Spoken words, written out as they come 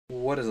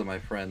What is up, my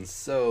friends?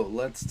 So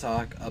let's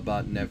talk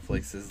about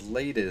Netflix's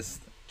latest,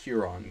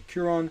 Curon.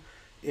 Curon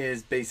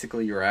is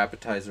basically your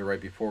appetizer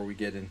right before we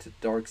get into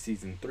Dark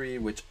Season 3,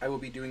 which I will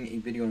be doing a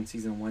video on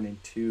Season 1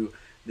 and 2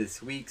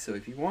 this week. So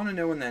if you want to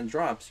know when that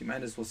drops, you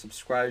might as well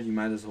subscribe, you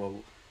might as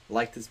well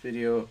like this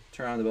video,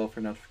 turn on the bell for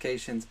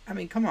notifications. I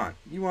mean, come on,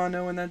 you want to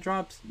know when that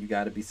drops? You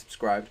got to be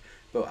subscribed.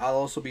 But I'll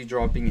also be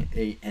dropping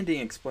a ending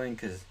explain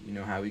because you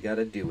know how we got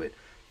to do it.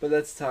 But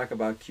let's talk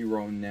about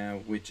Curon now,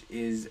 which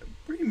is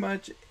pretty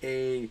much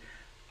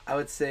I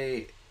would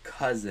say,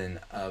 cousin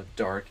of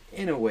Dark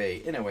in a way.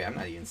 In a way, I'm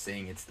not even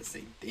saying it's the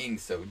same thing,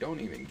 so don't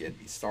even get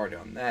me started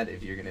on that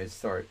if you're gonna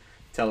start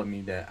telling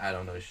me that I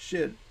don't know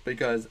shit,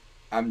 because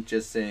I'm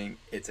just saying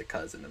it's a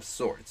cousin of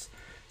sorts.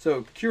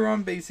 So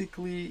Curon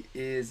basically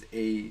is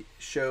a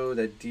show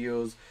that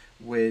deals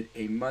with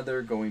a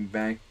mother going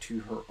back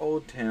to her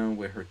old town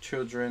with her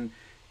children,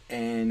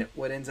 and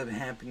what ends up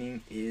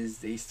happening is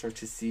they start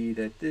to see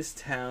that this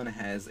town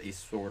has a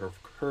sort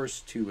of curse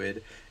to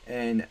it,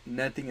 and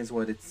nothing is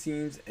what it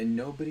seems, and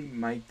nobody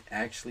might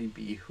actually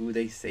be who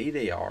they say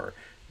they are,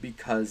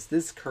 because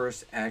this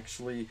curse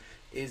actually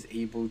is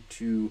able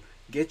to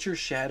get your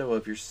shadow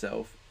of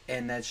yourself,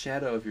 and that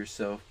shadow of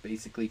yourself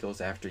basically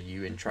goes after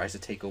you and tries to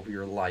take over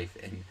your life.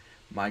 And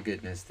my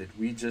goodness, did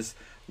we just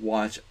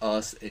watch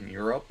Us in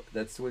Europe?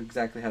 That's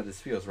exactly how this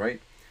feels,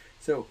 right?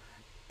 So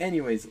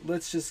anyways,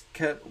 let's just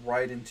cut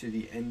right into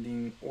the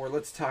ending, or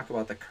let's talk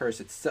about the curse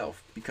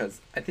itself,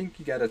 because I think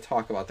you gotta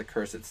talk about the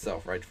curse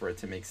itself, right, for it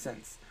to make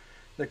sense.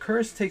 The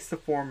curse takes the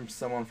form of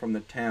someone from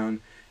the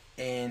town,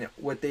 and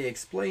what they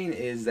explain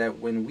is that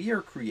when we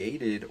are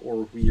created,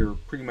 or we are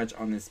pretty much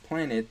on this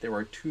planet, there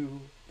are two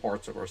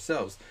parts of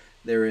ourselves.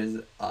 There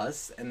is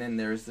us, and then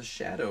there's the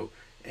shadow.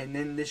 And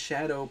then the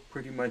shadow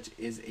pretty much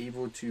is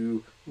able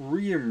to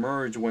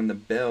re-emerge when the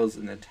bells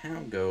in the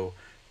town go,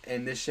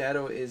 and the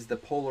shadow is the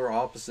polar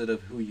opposite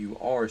of who you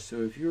are.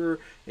 So if you're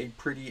a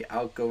pretty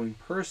outgoing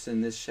person,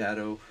 this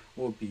shadow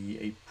will be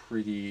a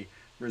pretty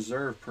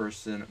reserved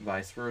person,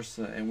 vice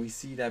versa. And we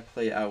see that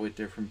play out with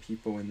different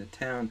people in the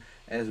town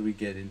as we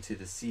get into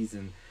the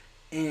season.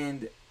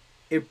 And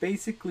it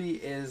basically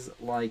is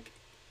like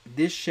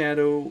this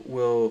shadow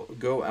will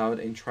go out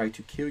and try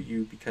to kill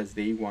you because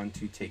they want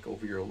to take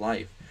over your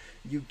life.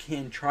 You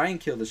can try and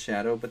kill the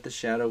shadow, but the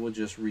shadow will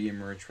just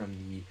re-emerge from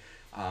the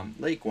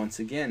lake once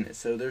again.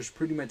 So there's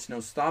pretty much no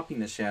stopping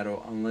the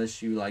shadow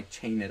unless you like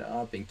chain it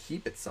up and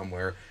keep it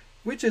somewhere,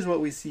 which is what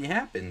we see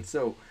happen.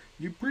 So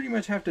you pretty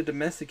much have to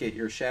domesticate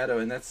your shadow,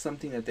 and that's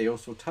something that they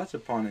also touch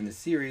upon in the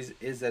series,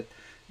 is that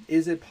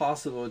is it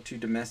possible to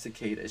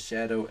domesticate a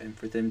shadow and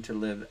for them to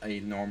live a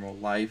normal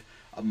life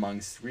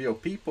amongst real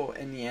people?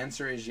 And the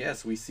answer is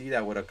yes. We see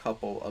that with a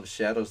couple of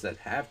shadows that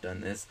have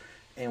done this,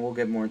 and we'll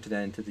get more into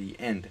that into the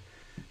end.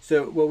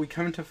 So what we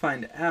come to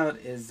find out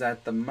is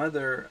that the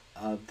mother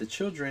of the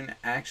children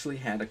actually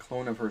had a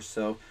clone of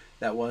herself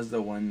that was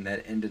the one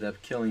that ended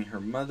up killing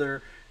her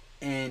mother,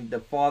 and the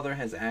father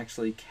has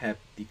actually kept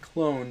the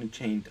clone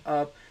chained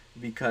up,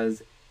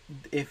 because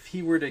if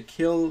he were to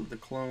kill the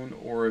clone,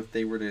 or if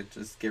they were to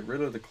just get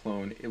rid of the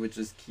clone, it would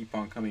just keep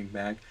on coming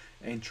back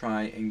and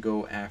try and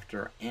go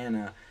after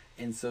Anna.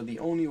 And so the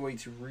only way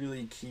to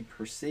really keep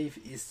her safe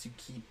is to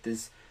keep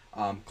this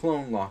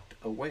clone locked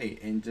away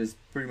and just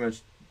pretty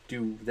much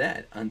do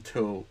that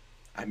until,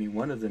 I mean,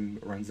 one of them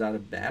runs out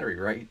of battery,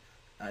 right?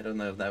 I don't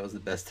know if that was the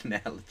best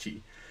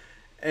analogy.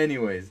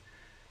 Anyways,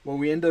 what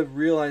we end up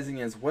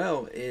realizing as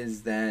well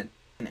is that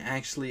can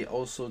actually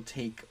also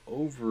take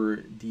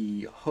over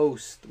the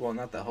host, well,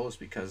 not the host,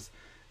 because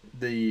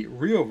the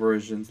real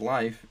version's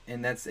life,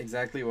 and that's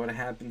exactly what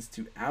happens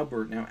to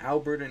Albert. Now,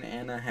 Albert and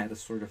Anna had a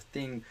sort of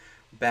thing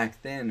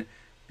back then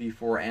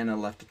before Anna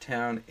left the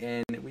town,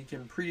 and we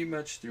can pretty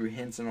much, through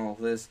hints and all of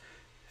this,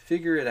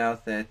 figure it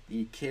out that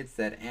the kids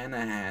that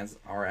Anna has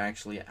are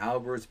actually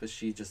Albert's, but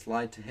she just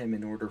lied to him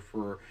in order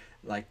for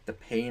like the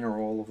pain or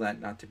all of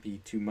that not to be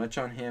too much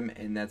on him,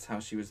 and that's how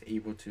she was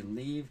able to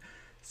leave.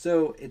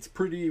 So it's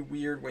pretty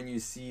weird when you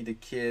see the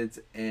kids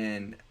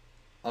and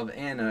of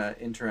Anna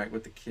interact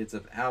with the kids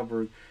of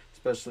Albert,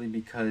 especially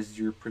because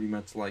you're pretty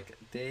much like,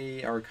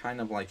 they are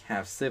kind of like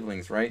half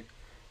siblings, right?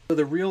 So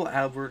the real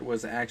Albert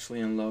was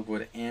actually in love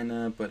with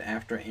Anna, but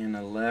after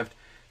Anna left,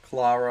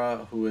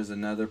 Clara, who is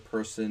another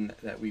person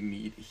that we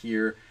meet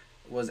here,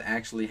 was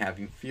actually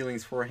having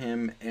feelings for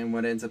him, and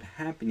what ends up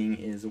happening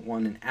is,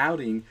 one, an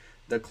outing,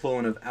 the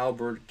clone of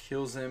Albert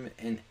kills him,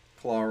 and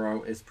Clara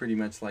is pretty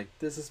much like,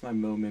 this is my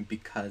moment,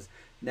 because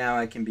now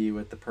I can be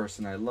with the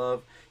person I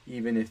love,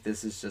 even if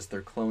this is just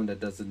their clone that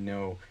doesn't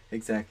know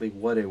exactly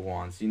what it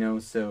wants, you know?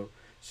 So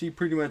she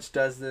pretty much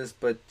does this,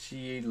 but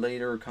she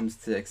later comes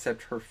to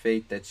accept her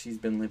fate, that she's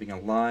been living a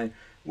lie.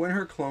 When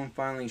her clone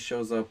finally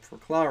shows up for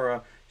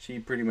Clara, she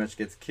pretty much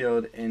gets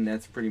killed, and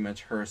that's pretty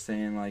much her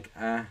saying like,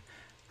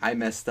 I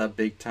messed up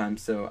big time,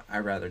 so I'd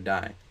rather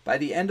die. By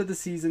the end of the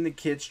season, the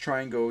kids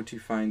try and go to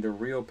find their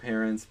real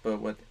parents, but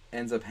what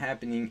ends up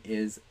happening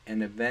is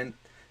an event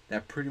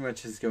that pretty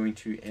much is going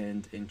to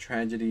end in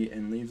tragedy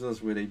and leaves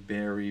us with a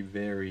very,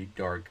 very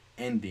dark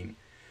ending.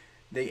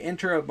 They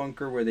enter a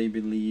bunker where they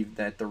believe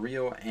that the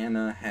real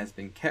Anna has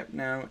been kept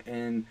now,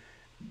 and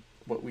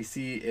what we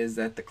see is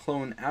that the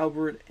clone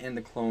Albert and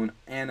the clone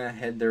Anna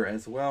head there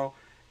as well.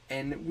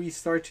 And we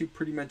start to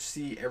pretty much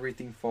see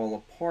everything fall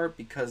apart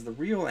because the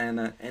real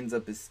Anna ends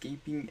up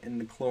escaping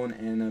and the clone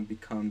Anna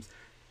becomes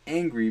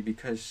angry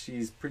because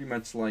she's pretty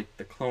much like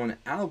the clone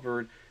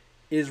Albert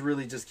is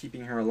really just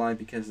keeping her alive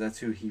because that's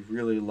who he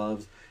really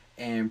loves.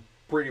 And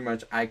pretty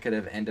much I could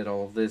have ended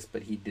all of this,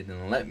 but he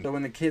didn't let me. So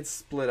when the kids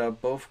split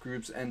up, both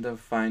groups end up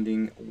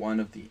finding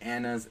one of the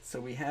Annas. So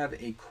we have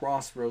a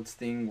crossroads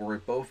thing where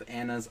both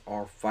Annas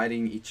are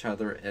fighting each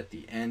other at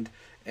the end,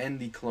 and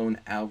the clone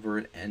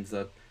Albert ends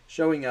up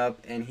showing up,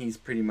 and he's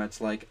pretty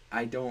much like,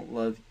 I don't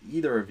love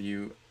either of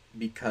you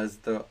because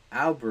the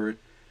Albert,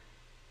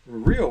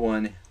 real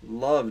one,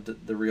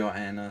 loved the real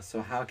Anna,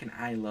 so how can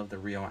I love the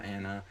real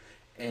Anna?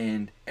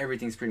 And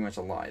everything's pretty much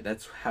a lie.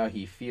 That's how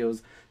he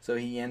feels. So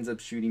he ends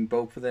up shooting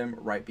both of them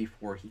right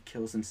before he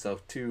kills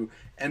himself too.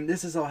 And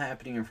this is all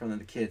happening in front of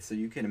the kids, so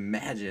you can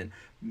imagine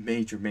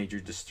major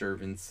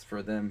disturbance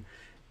for them.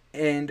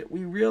 And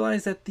we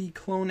realize that the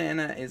clone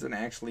Anna isn't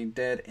actually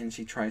dead, and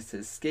she tries to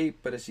escape.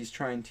 But as she's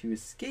trying to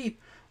escape,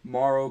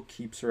 Morrow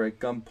keeps her at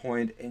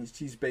gunpoint, and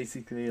she's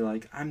basically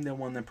like, I'm the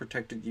one that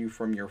protected you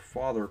from your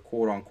father,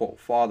 quote unquote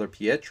father,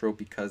 Pietro,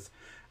 because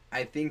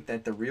I think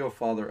that the real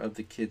father of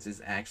the kids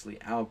is actually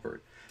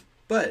Albert.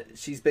 But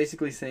she's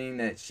basically saying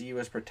that she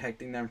was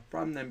protecting them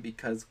from them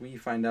because we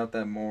find out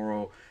that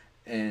Morrow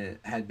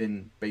had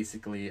been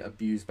basically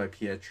abused by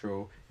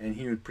Pietro, and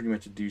he was pretty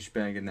much a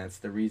douchebag, and that's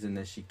the reason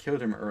that she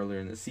killed him earlier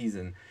in the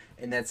season.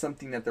 And that's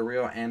something that the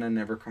real Anna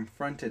never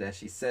confronted, as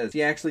she says.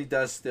 She actually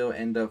does still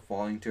end up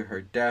falling to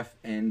her death,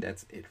 and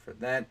that's it for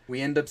that.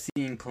 We end up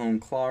seeing clone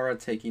Clara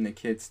taking the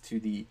kids to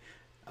the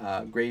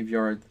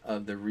graveyard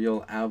of the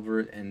real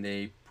Albert, and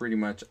they pretty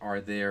much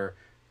are there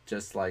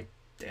just like,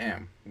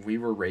 damn, we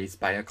were raised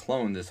by a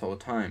clone this whole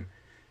time.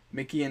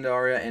 Mickey and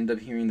Daria end up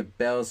hearing the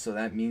bells, so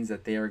that means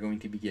that they are going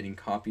to be getting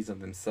copies of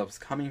themselves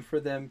coming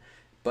for them,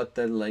 but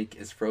the lake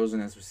is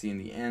frozen as we see in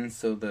the end,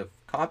 so the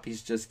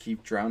copies just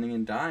keep drowning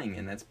and dying,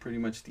 and that's pretty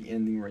much the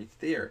ending right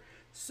there.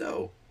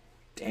 So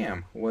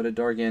damn, what a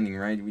dark ending,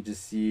 right? We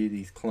just see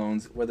these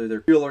clones, whether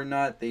they're real or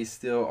not, they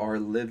still are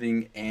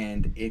living,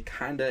 and it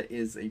kinda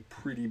is a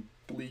pretty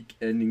bleak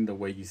ending the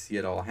way you see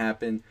it all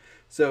happen.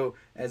 So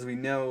as we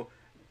know,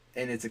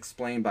 and it's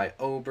explained by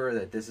Ober,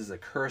 that this is a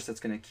curse that's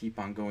going to keep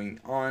on going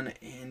on,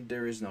 and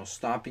there is no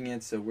stopping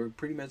it. So we're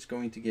pretty much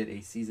going to get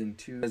a season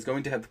 2. It's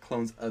going to have the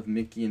clones of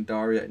Mickey and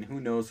Daria, and who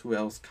knows who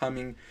else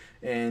coming.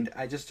 And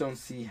I just don't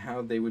see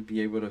how they would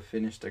be able to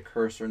finish the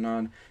curse or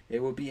not.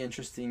 It will be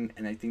interesting,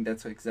 and I think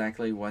that's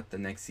exactly what the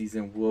next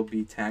season will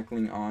be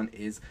tackling on,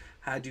 is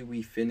how do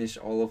we finish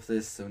all of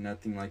this so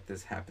nothing like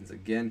this happens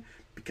again.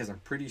 Because I'm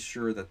pretty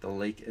sure that the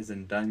lake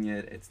isn't done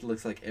yet. It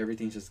looks like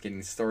everything's just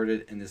getting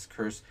started, and this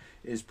curse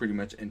is pretty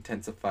much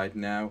intensified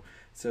now.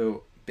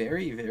 So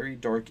very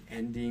dark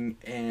ending,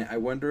 and I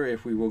wonder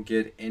if we will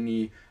get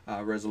any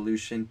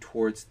resolution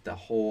towards the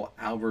whole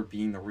Albert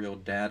being the real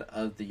dad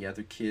of the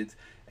other kids,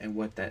 and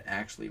what that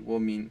actually will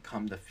mean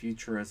come the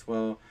future as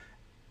well.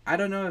 I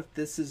don't know if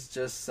this is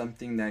just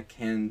something that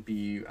can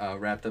be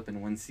wrapped up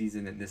in one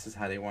season and this is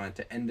how they wanted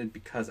to end it,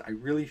 because I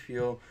really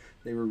feel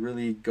they were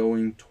really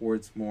going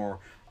towards more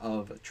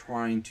of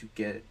trying to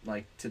get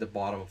like to the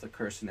bottom of the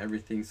curse and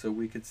everything, so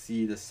we could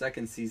see the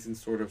second season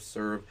sort of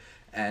serve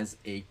as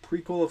a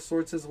prequel of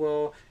sorts as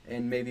well,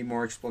 and maybe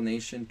more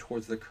explanation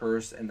towards the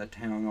curse and the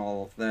town,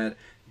 all of that.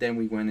 Then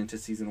we went into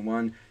season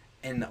 1,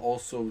 and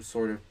also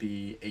sort of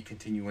be a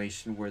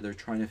continuation where they're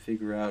trying to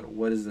figure out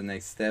what is the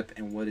next step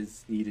and what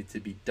is needed to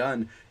be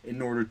done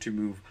in order to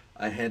move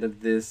ahead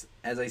of this.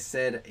 As I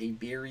said, a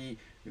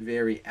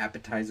very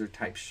appetizer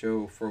type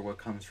show for what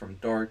comes from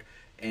Dark,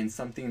 and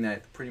something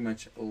that pretty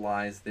much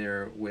lies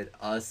there with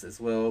us as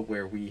well,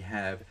 where we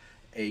have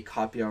a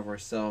copy of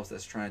ourselves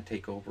that's trying to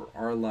take over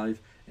our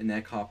life, and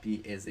that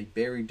copy is a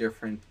very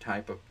different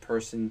type of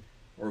person,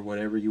 or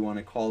whatever you want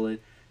to call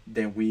it,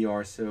 than we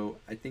are. So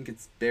I think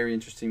it's very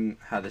interesting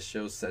how the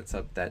show sets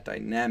up that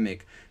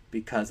dynamic,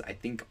 because I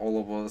think all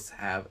of us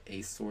have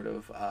a sort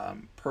of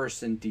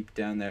person deep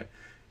down that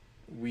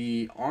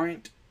we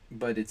aren't,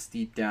 but it's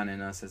deep down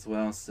in us as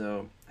well.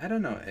 So I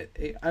don't know,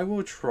 I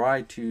will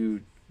try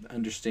to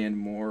understand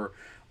more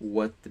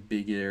what the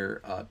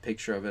bigger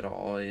picture of it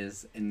all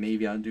is, and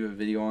maybe I'll do a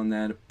video on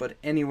that. But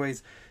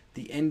anyways,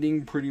 the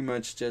ending pretty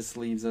much just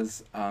leaves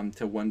us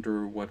to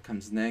wonder what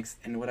comes next,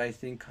 and what I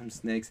think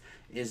comes next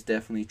is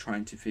definitely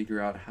trying to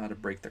figure out how to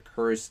break the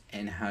curse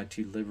and how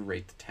to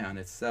liberate the town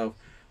itself.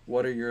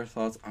 What are your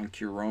thoughts on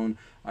Curon?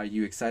 Are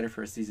you excited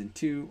for season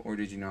 2, or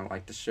did you not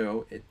like the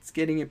show? It's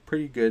getting a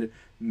pretty good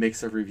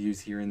mix of reviews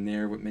here and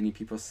there, with many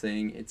people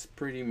saying it's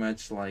pretty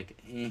much like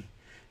eh.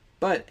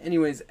 But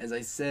anyways, as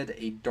I said,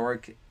 a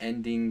dark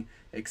ending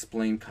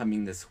Explain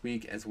coming this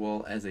week, as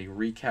well as a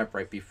recap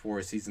right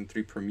before season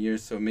 3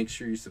 premieres. So make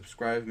sure you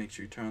subscribe, make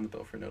sure you turn on the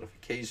bell for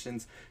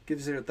notifications, give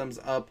us a thumbs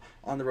up.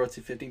 On the road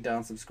to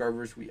 15,000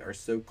 subscribers, we are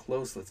so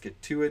close. Let's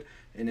get to it.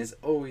 And as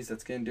always,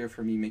 that's gonna do it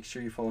for me. Make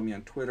sure you follow me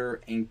on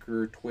Twitter,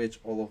 Anchor, Twitch,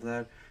 all of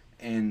that,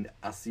 and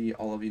I'll see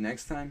all of you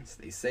next time.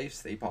 Stay safe,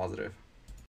 stay positive.